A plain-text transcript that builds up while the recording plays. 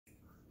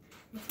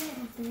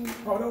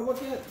Oh, don't look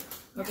yet.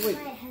 That's why it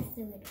has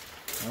the lid.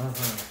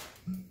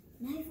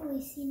 Now I've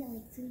only seen it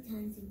like 3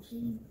 times,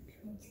 including it.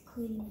 That's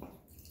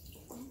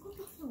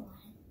a lot.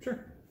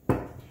 Sure.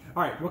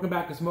 All right, welcome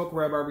back to Smoke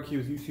Rub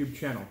BBQ's YouTube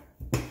channel.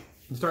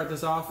 To start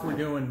this off, we're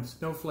doing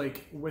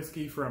Snowflake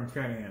whiskey from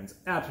Shanahan's.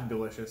 Absolutely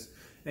delicious.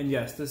 And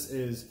yes, this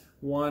is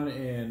 1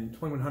 in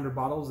 2,100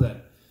 bottles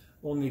that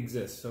only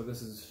exist. So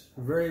this is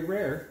very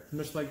rare,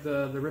 much like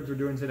the ribs we're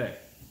doing today.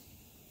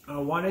 I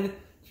wanted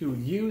to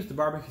use the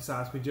barbecue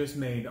sauce we just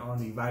made on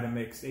the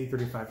Vitamix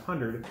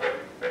A3500.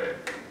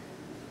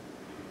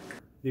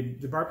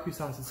 The barbecue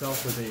sauce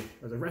itself was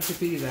a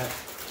recipe that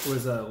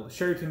was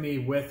shared to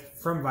me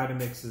from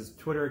Vitamix's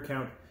Twitter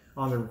account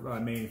on their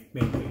main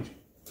page.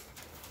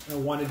 I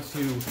wanted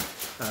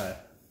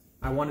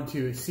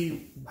to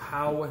see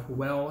how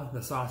well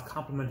the sauce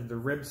complemented the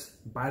ribs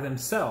by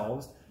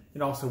themselves,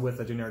 and also with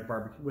a generic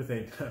barbecue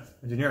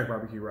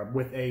rub,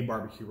 with a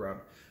barbecue rub.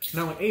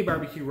 Not only a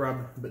barbecue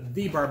rub, but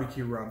the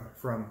barbecue rub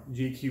from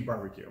GQue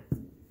BBQ.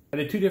 I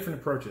did 2 different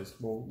approaches.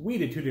 Well, we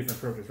did 2 different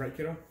approaches, right,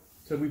 kiddo?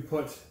 So we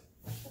put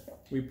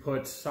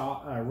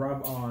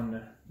rub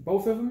on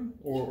both of them,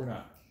 or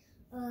not?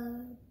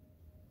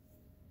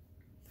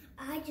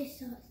 I just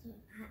saw you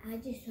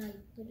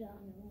put it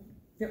on one.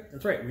 Yep,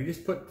 that's right. We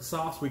just put the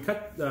sauce. We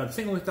cut the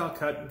St. Louis style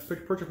cut,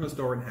 purchased from the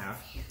store, in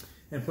half,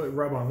 and put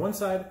rub on one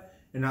side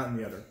and not on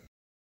the other.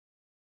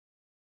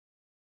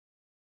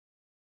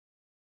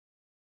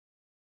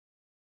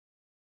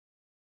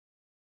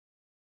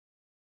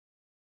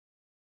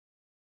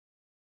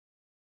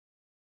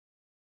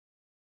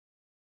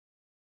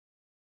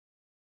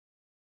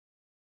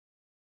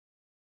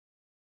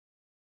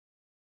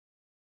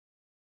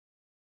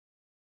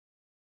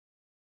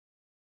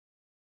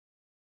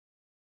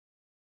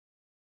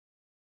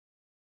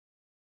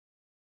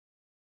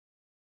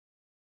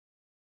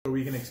 So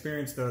we can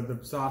experience the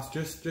sauce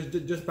just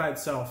by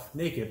itself,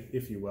 naked,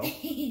 if you will,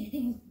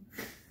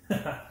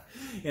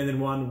 and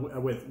then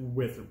one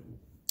with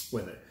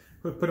it.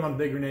 Put them on the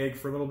big grenade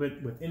for a little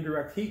bit with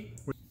indirect heat.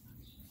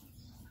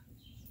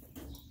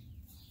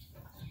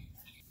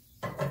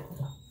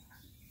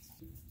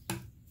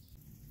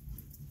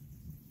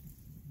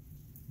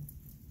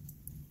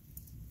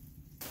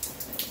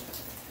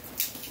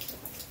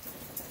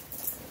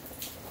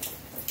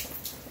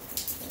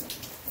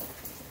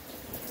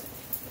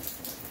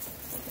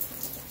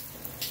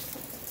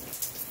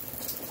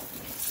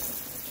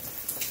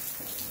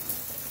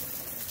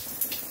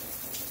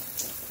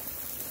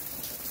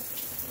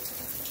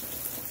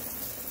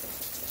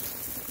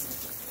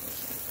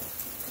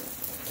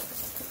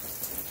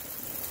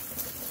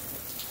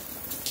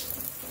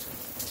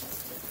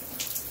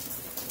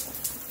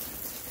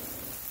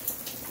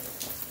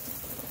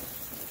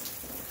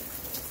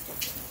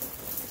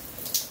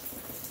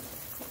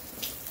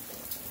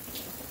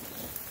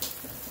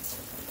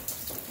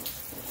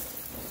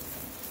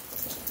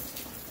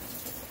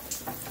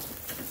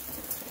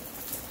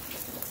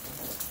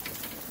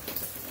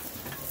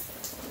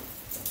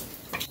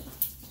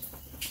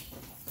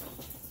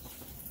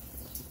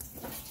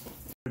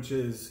 Which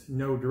is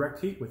no direct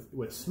heat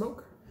with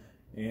smoke,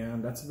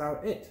 and that's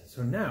about it.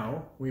 So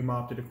now we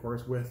mopped it, of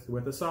course, with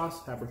the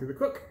sauce halfway through the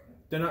cook.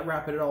 Did not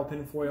wrap it at all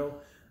tin foil.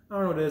 I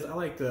don't know what it is. I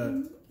like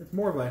it's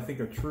more of I think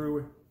a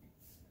true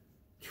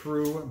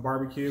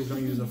barbecue. We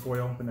don't use the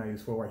foil, but now I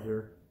use foil right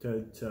here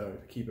to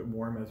keep it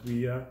warm as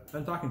we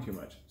I'm talking too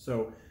much. So do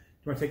you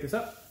want to take this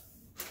up?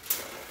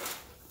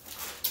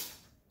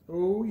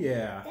 Oh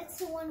yeah. That's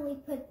the one we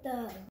put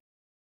the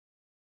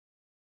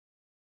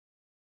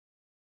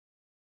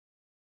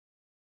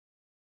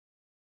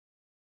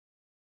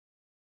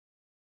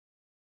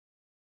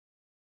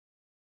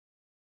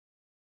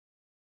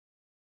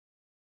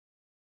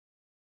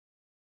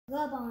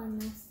rub on.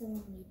 That's the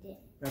one we did.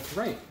 That's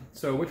right.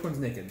 So which one's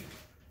naked?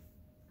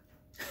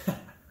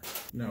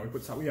 No, we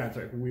put sauce. Yeah,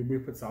 sorry. We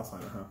put sauce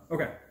on it, huh?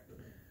 Okay.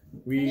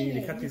 We need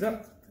to cut these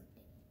up.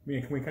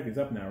 Can we cut these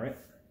up now, right?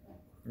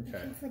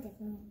 Okay.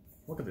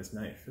 Look at this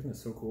knife. Isn't it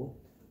so cool?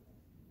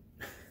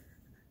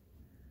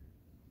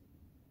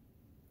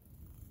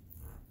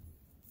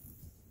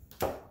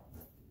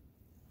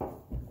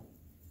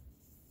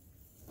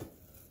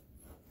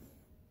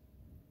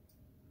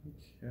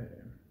 Okay.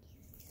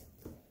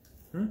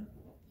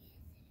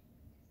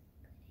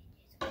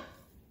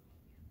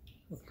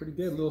 That's pretty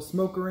good. A little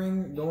smoke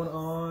ring going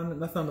on.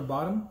 Nothing on the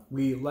bottom.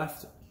 We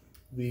left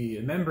the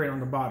membrane on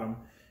the bottom,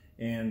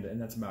 and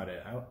that's about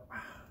it. I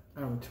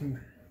don't know.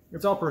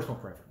 It's all personal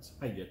preference.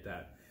 I get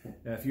that.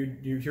 If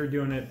you're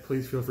doing it,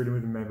 please feel free to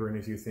move the membrane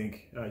if you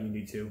think you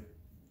need to.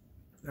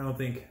 I don't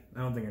think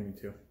I need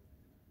to.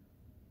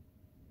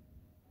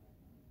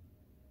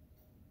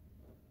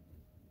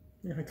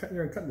 You're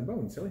gonna cut the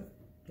bone, silly.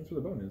 That's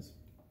where the bone is.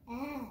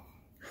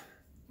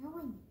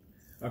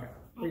 Okay.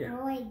 Oh,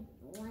 yeah.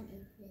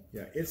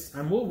 Yeah,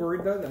 I'm a little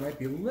worried though that might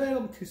be a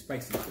little too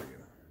spicy for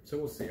you. So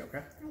we'll see,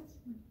 okay?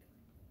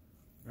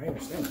 I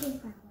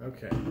understand.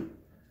 Okay.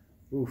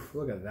 Oof,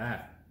 look at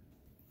that.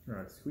 All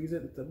right, squeeze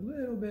it a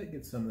little bit,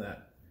 get some of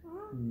that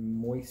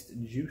moist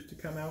juice to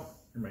come out.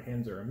 And my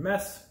hands are a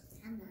mess.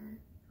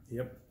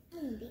 Yep.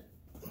 Maybe.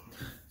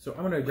 So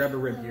I'm gonna grab a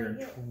rib here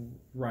and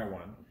try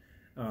one.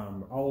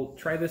 I'll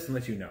try this and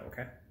let you know,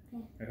 okay?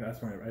 Okay.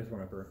 That's why I just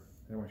want to burn.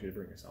 I don't want you to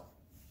burn yourself.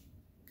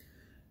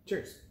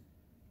 Cheers.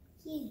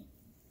 Yeah.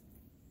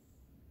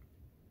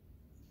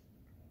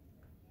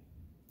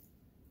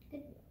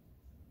 Good.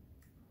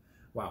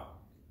 Wow.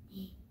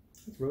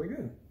 It's really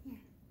good. Yeah.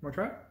 Want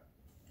to try it?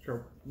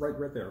 Sure.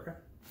 Right there, okay?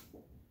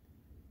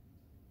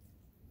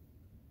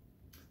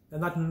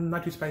 And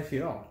not too spicy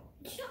at all.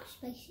 It's not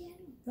spicy at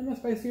all. Not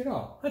spicy at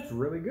all. That's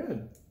really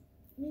good.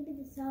 Maybe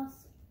the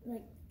sauce,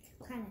 like,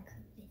 kind of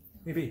cooked it.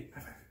 Maybe.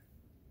 High five.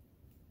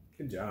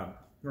 Good job.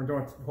 You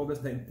want to hold this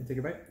and take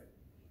a bite?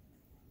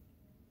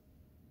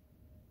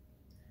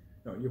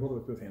 No, you hold it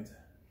with both hands.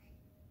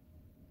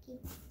 Okay.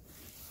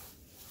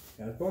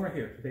 Yeah, there's bone right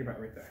here. So take a bite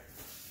right there.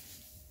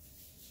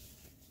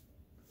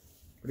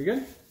 Pretty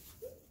good?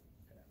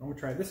 I'm going to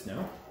try this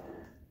now.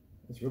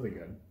 It's really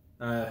good.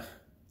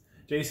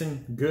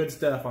 Jason, good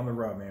stuff on the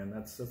rub, man.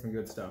 That's some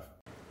good stuff.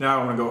 Now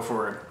I'm gonna go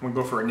for it. I'm gonna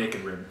go for a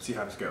naked rib. See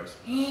how this goes.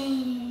 A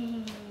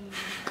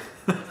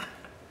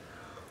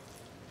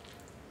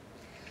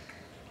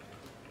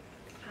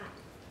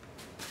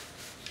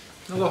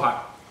little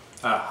hot.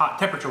 Hot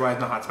temperature-wise,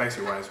 not hot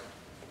spicy-wise.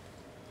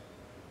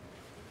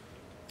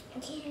 I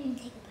can't even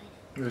take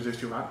a bite. Is it just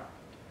too hot?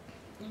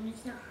 No,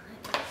 it's not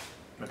hot.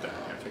 Right there.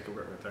 Yeah, take a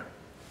rib right there.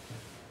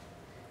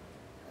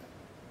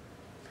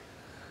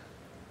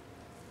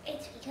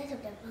 It's because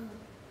of the bone.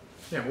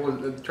 Yeah,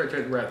 well, try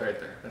right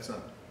there. That's not.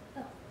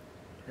 Oh.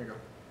 There you go.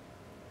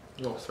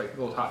 A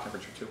little hot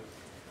temperature too.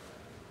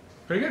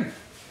 Pretty good.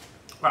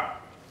 Wow.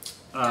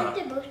 I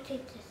think they both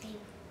taste the same.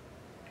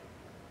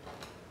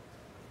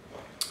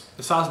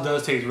 The sauce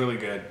does taste really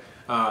good.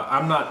 I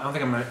don't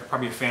think I'm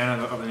probably a fan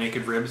of the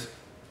naked ribs.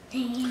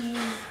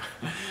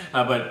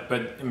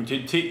 But I mean,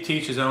 to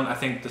each his own. I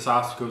think the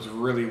sauce goes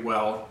really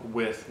well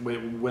with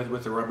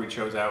the rub we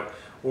chose out,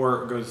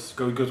 or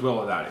goes well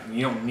without it.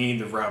 You don't need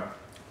the rub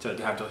to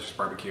have delicious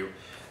barbecue.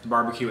 The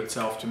barbecue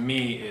itself, to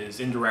me, is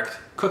indirect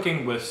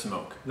cooking with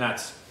smoke.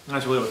 That's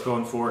really what it's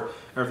going for.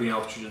 Everything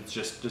else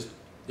just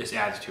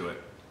adds to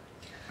it.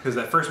 Because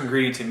that first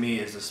ingredient to me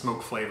is the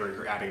smoke flavor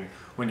you're adding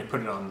when you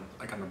put it on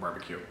on the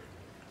barbecue.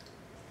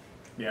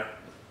 Yeah.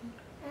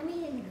 I'm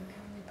even gonna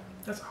come with bone.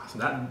 That's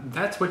awesome.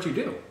 That's what you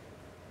do.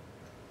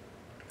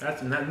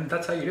 That's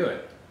how you do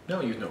it. You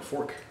don't use no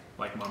fork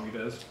like Mommy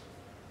does,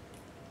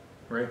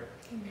 right?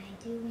 And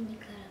I do when you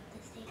cut up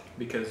the steak.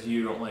 Because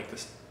you don't like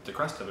the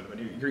crust of it, but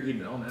you're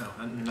eating it all now,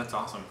 and that's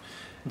awesome.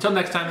 Until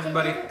next time,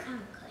 everybody. Kind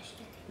of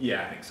crushed it.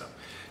 Yeah, I think so.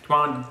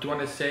 Do you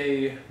want to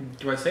say?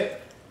 Do I say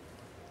it?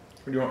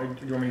 Or do you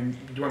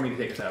want me to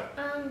take us out?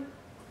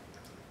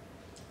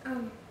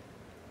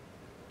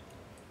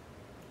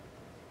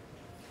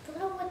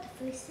 Forgot what the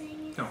first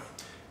thing is. No.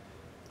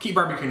 Keep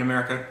barbecuing,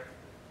 America.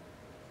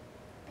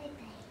 Bye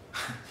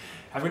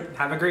bye.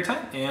 Have a great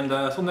time, and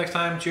until next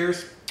time,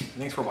 cheers.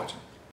 Thanks for watching.